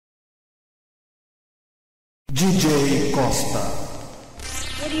DJ Costa.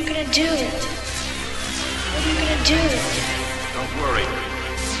 What are you gonna do? What are you gonna do? Don't worry.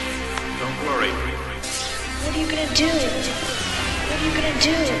 Don't worry. What are you gonna do? What are you gonna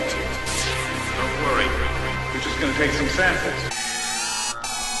do? Don't worry. We're just gonna take some samples.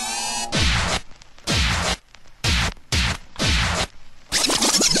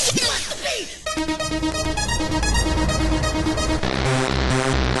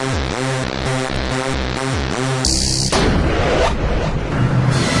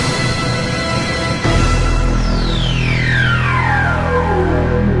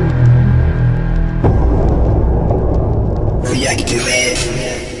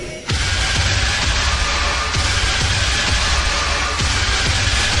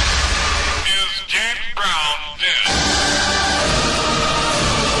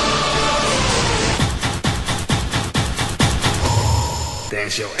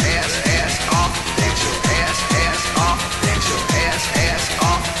 Dance your ass off, dance your ass off, dance your ass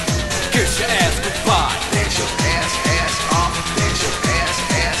off. Kiss your ass goodbye. Dance your ass off, dance your ass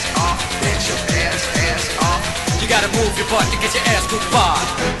off, dance your ass off. You gotta move your butt to get your ass goodbye.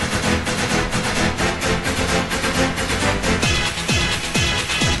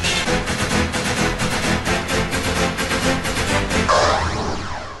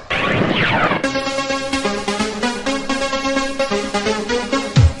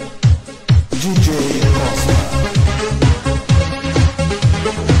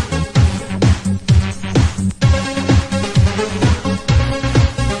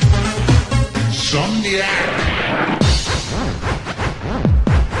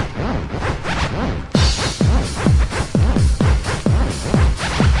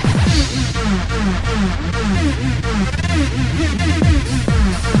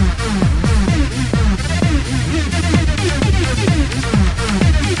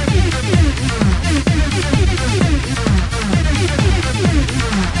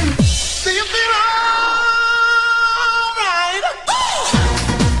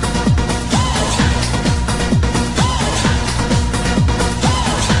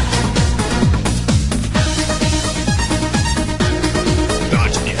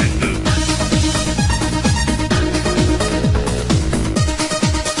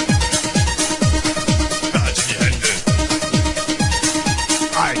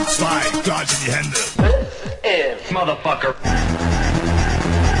 Motherfucker.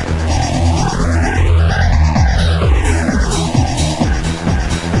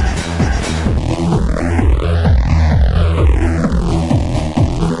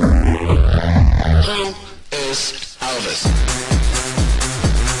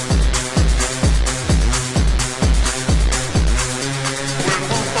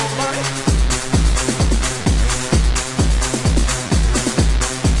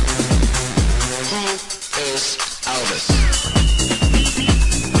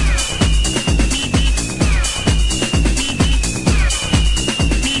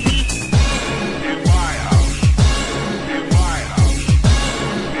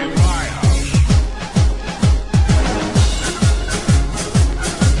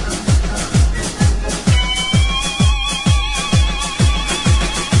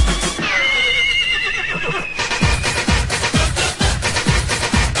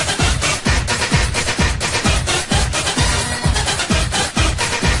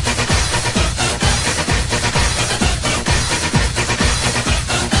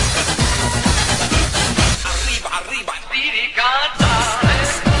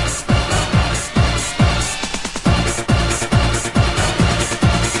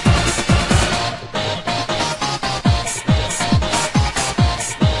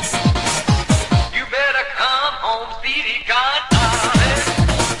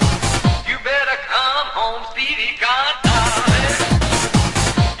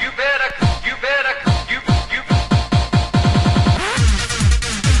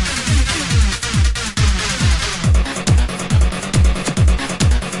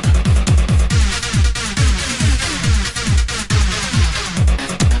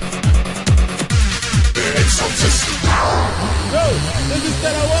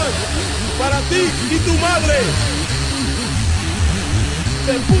 Para ti y tu madre.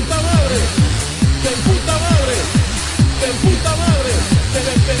 De puta madre. De puta madre. De puta madre.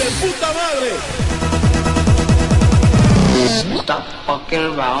 De puta madre. Stop fucking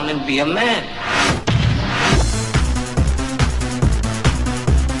around and be a man.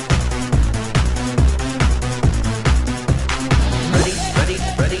 Ready, ready,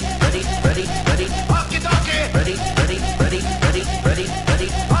 ready, ready, ready, ready. Walkie-talkie. Ready, ready, ready, ready, ready, ready.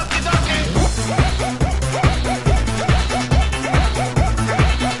 Walkie-talkie.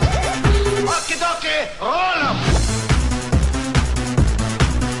 Walkie-talkie. Hola.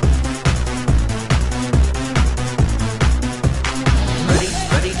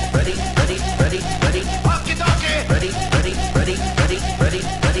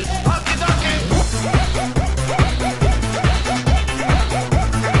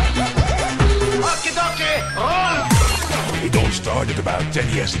 10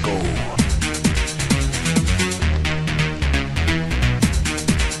 years ago.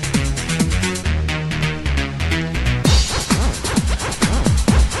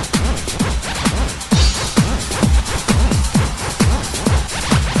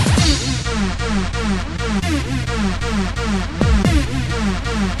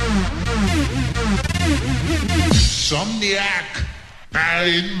 Insomniac, I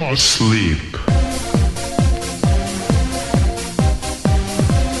in my sleep.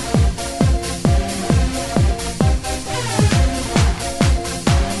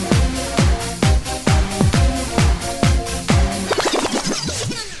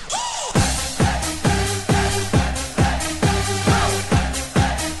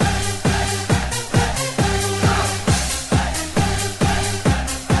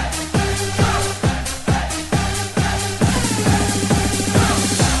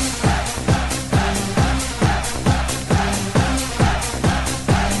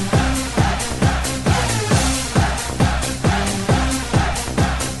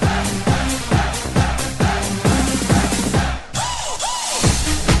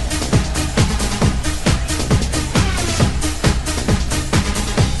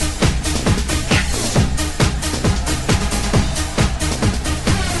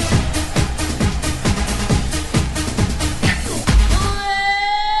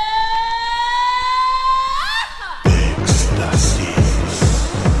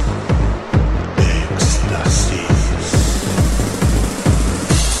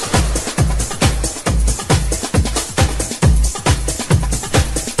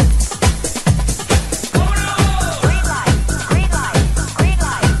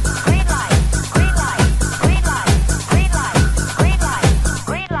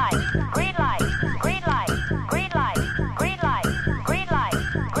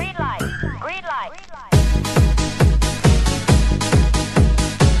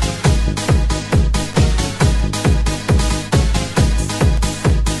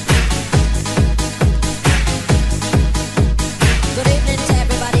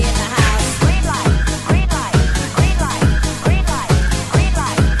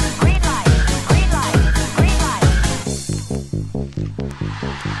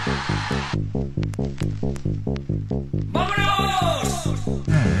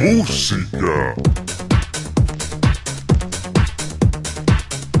 Música.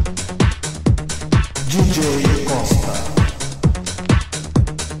 DJ Costa.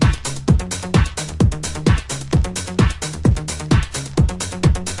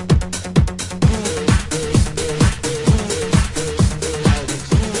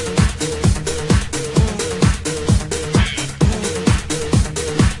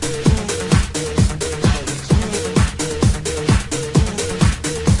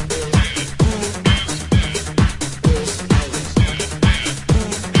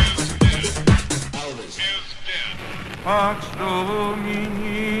 Pax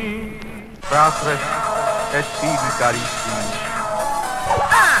Domini, fratres et fili carissimi.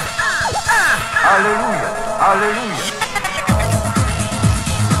 Alleluia, alleluia.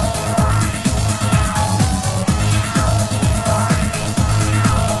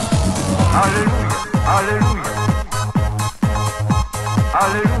 Alleluia, alleluia.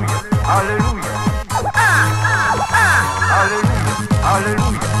 Alleluia, alleluia. Alleluia,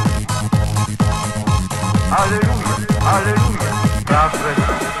 alleluia. Alleluia, alleluia. Fratres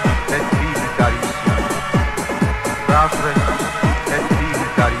et fili carissimi. Fratres et fili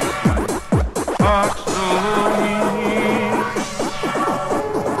carissimi. Pax Domini,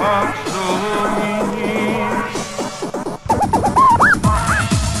 Pax Domini.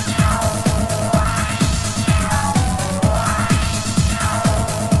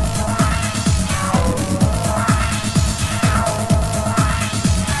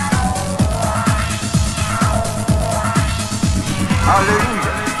 Alleluia.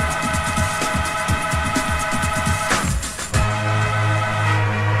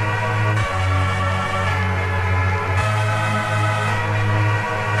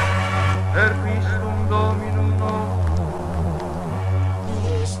 Per Christum Dominum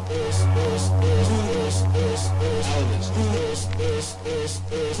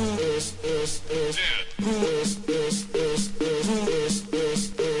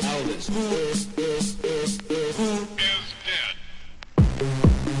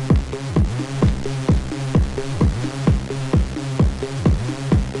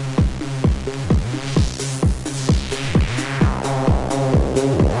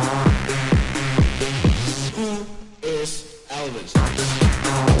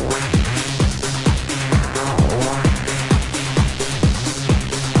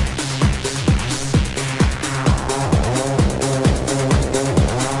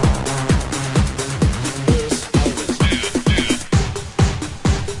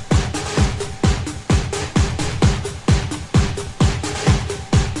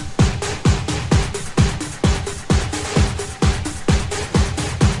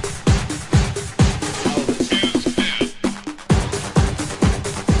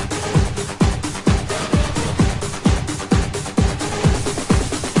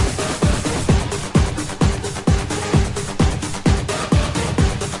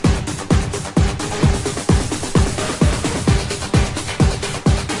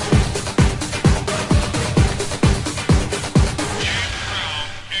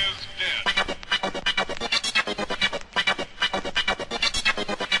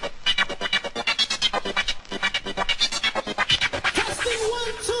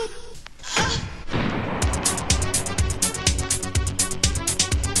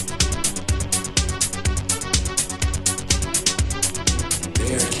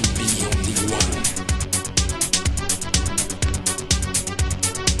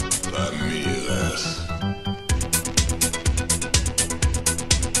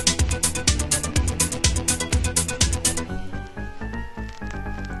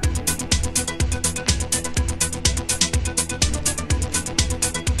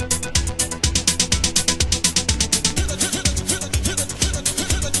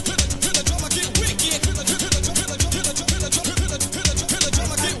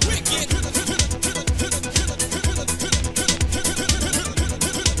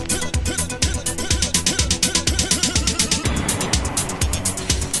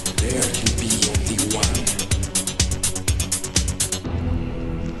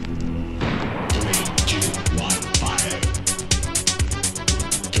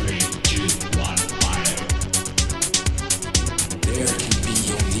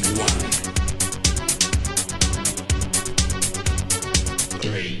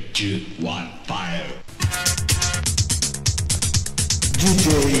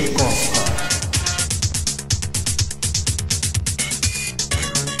DJ Costa.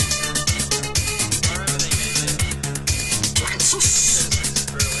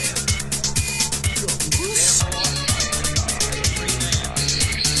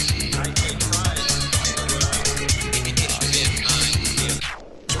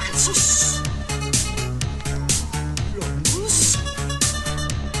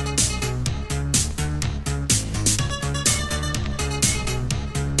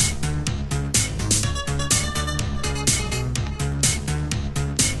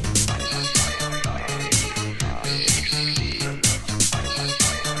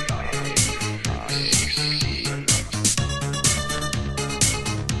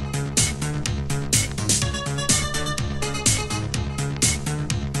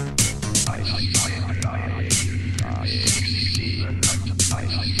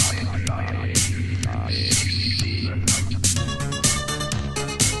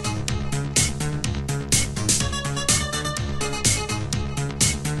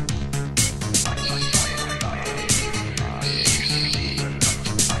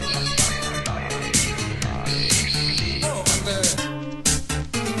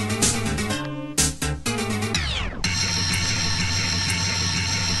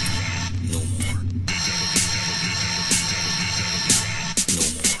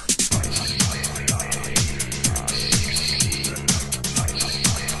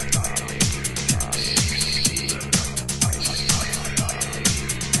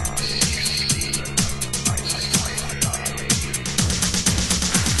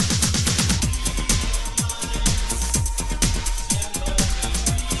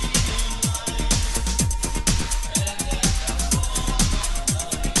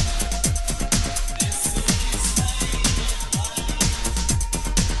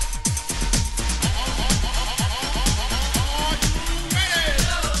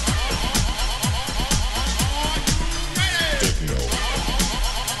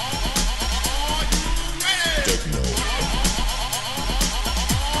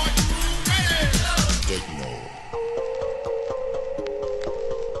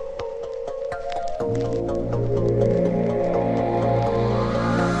 Techno.